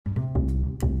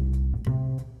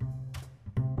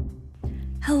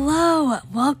Hello,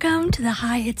 welcome to the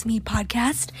Hi, It's Me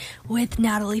podcast with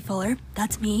Natalie Fuller.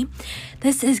 That's me.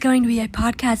 This is going to be a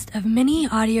podcast of mini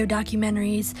audio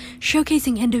documentaries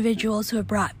showcasing individuals who have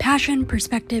brought passion,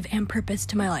 perspective, and purpose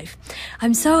to my life.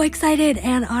 I'm so excited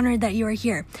and honored that you are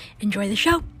here. Enjoy the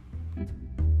show.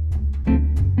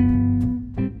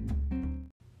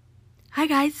 Hi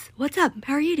guys, what's up?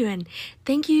 How are you doing?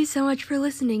 Thank you so much for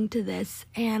listening to this.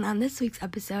 And on this week's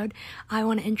episode, I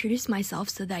want to introduce myself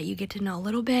so that you get to know a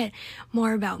little bit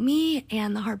more about me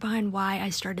and the heart behind why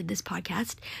I started this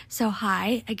podcast. So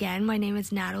hi, again, my name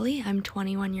is Natalie. I'm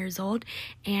 21 years old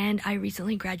and I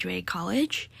recently graduated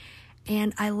college.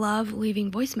 And I love leaving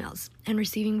voicemails and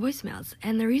receiving voicemails.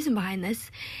 And the reason behind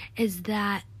this is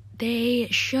that they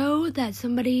show that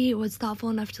somebody was thoughtful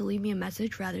enough to leave me a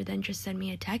message rather than just send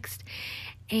me a text.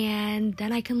 And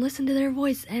then I can listen to their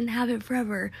voice and have it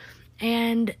forever.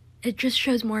 And it just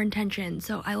shows more intention.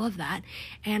 So I love that.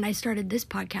 And I started this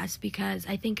podcast because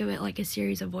I think of it like a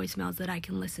series of voicemails that I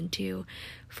can listen to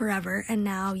forever. And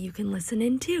now you can listen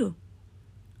in too.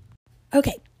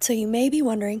 Okay, so you may be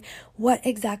wondering what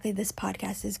exactly this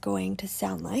podcast is going to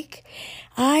sound like.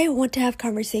 I want to have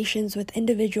conversations with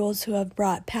individuals who have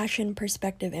brought passion,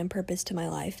 perspective, and purpose to my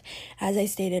life, as I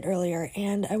stated earlier,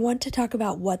 and I want to talk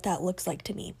about what that looks like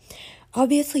to me.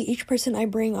 Obviously, each person I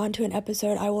bring onto an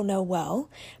episode I will know well,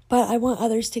 but I want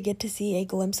others to get to see a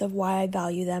glimpse of why I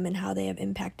value them and how they have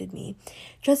impacted me.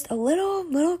 Just a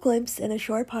little glimpse in a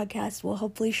short podcast will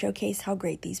hopefully showcase how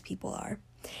great these people are.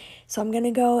 So I'm going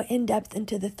to go in depth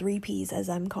into the 3 P's as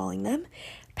I'm calling them.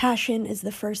 Passion is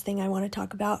the first thing I want to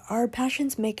talk about. Our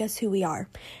passions make us who we are.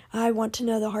 I want to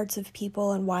know the hearts of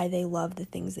people and why they love the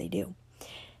things they do.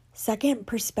 Second,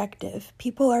 perspective.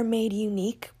 People are made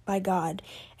unique by God,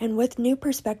 and with new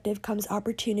perspective comes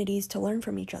opportunities to learn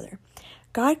from each other.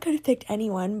 God could have picked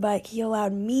anyone, but He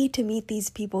allowed me to meet these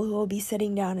people who will be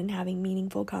sitting down and having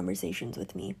meaningful conversations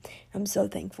with me. I'm so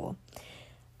thankful.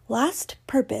 Last,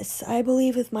 purpose. I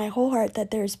believe with my whole heart that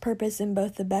there is purpose in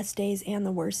both the best days and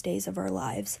the worst days of our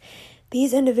lives.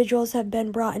 These individuals have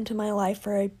been brought into my life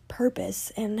for a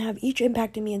purpose and have each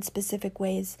impacted me in specific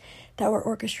ways that were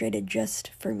orchestrated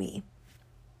just for me.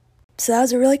 So that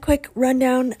was a really quick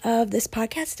rundown of this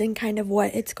podcast and kind of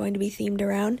what it's going to be themed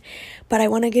around. But I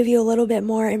want to give you a little bit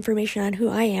more information on who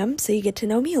I am so you get to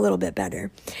know me a little bit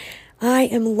better. I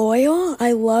am loyal.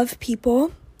 I love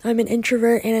people. I'm an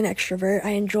introvert and an extrovert.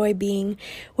 I enjoy being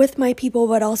with my people,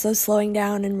 but also slowing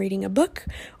down and reading a book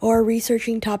or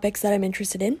researching topics that I'm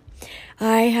interested in.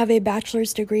 I have a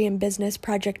bachelor's degree in business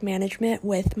project management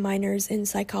with minors in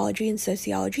psychology and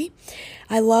sociology.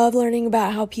 I love learning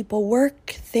about how people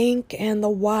work, think, and the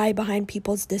why behind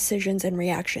people's decisions and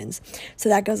reactions. So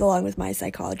that goes along with my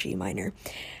psychology minor.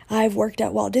 I've worked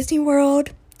at Walt Disney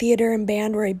World. Theater and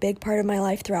band were a big part of my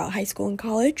life throughout high school and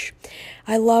college.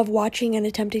 I love watching and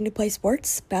attempting to play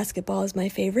sports. Basketball is my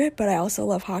favorite, but I also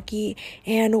love hockey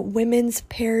and women's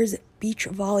pairs beach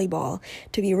volleyball,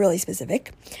 to be really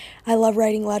specific. I love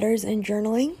writing letters and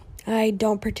journaling. I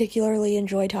don't particularly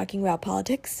enjoy talking about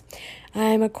politics.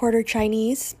 I'm a quarter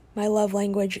Chinese. My love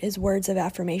language is words of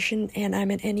affirmation, and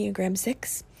I'm an Enneagram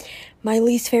 6. My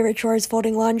least favorite chore is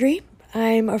folding laundry.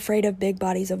 I'm afraid of big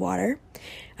bodies of water.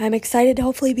 I'm excited to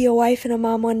hopefully be a wife and a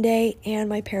mom one day, and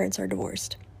my parents are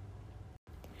divorced.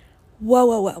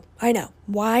 Whoa. I know.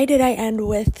 Why did I end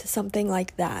with something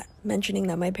like that, mentioning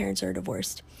that my parents are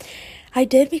divorced? I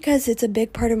did because it's a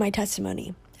big part of my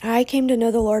testimony. I came to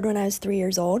know the Lord when I was 3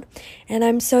 years old, and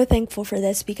I'm so thankful for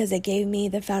this because it gave me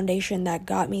the foundation that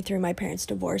got me through my parents'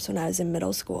 divorce when I was in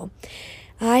middle school.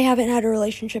 I haven't had a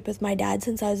relationship with my dad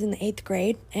since I was in the 8th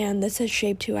grade, and this has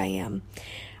shaped who I am.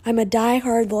 I'm a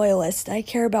die-hard loyalist. I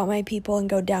care about my people and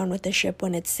go down with the ship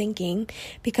when it's sinking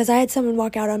because I had someone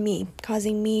walk out on me,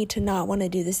 causing me to not want to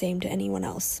do the same to anyone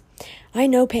else. I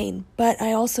know pain, but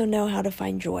I also know how to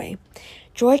find joy.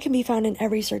 Joy can be found in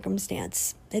every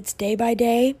circumstance. It's day by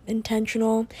day,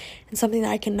 intentional, and something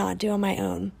that I cannot do on my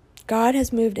own. God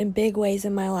has moved in big ways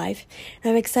in my life, and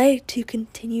I'm excited to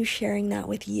continue sharing that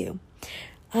with you.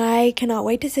 I cannot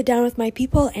wait to sit down with my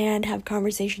people and have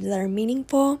conversations that are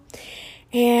meaningful.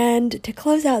 And to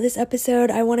close out this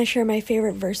episode, I want to share my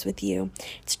favorite verse with you.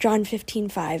 It's John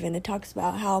 15:5, and it talks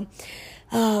about how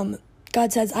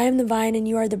God says, "I am the vine and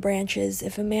you are the branches.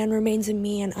 If a man remains in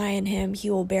me and I in him, he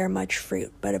will bear much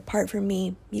fruit. But apart from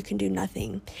me, you can do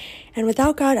nothing." And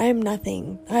without God, I am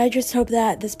nothing. I just hope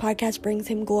that this podcast brings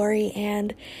him glory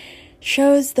and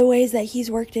shows the ways that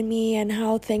he's worked in me and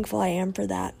how thankful I am for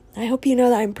that. I hope you know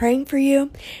that I'm praying for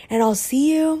you, and I'll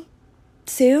see you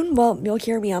soon. Well, you'll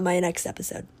hear me on my next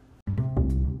episode.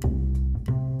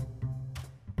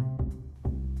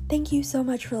 Thank you so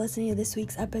much for listening to this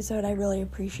week's episode. I really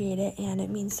appreciate it, and it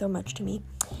means so much to me.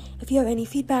 If you have any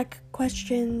feedback,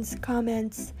 questions,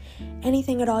 comments,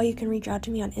 anything at all, you can reach out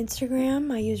to me on Instagram.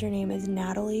 My username is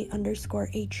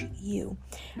Natalie_HU.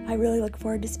 I really look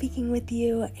forward to speaking with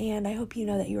you, and I hope you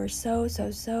know that you are so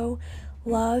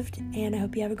loved, and I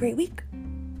hope you have a great week.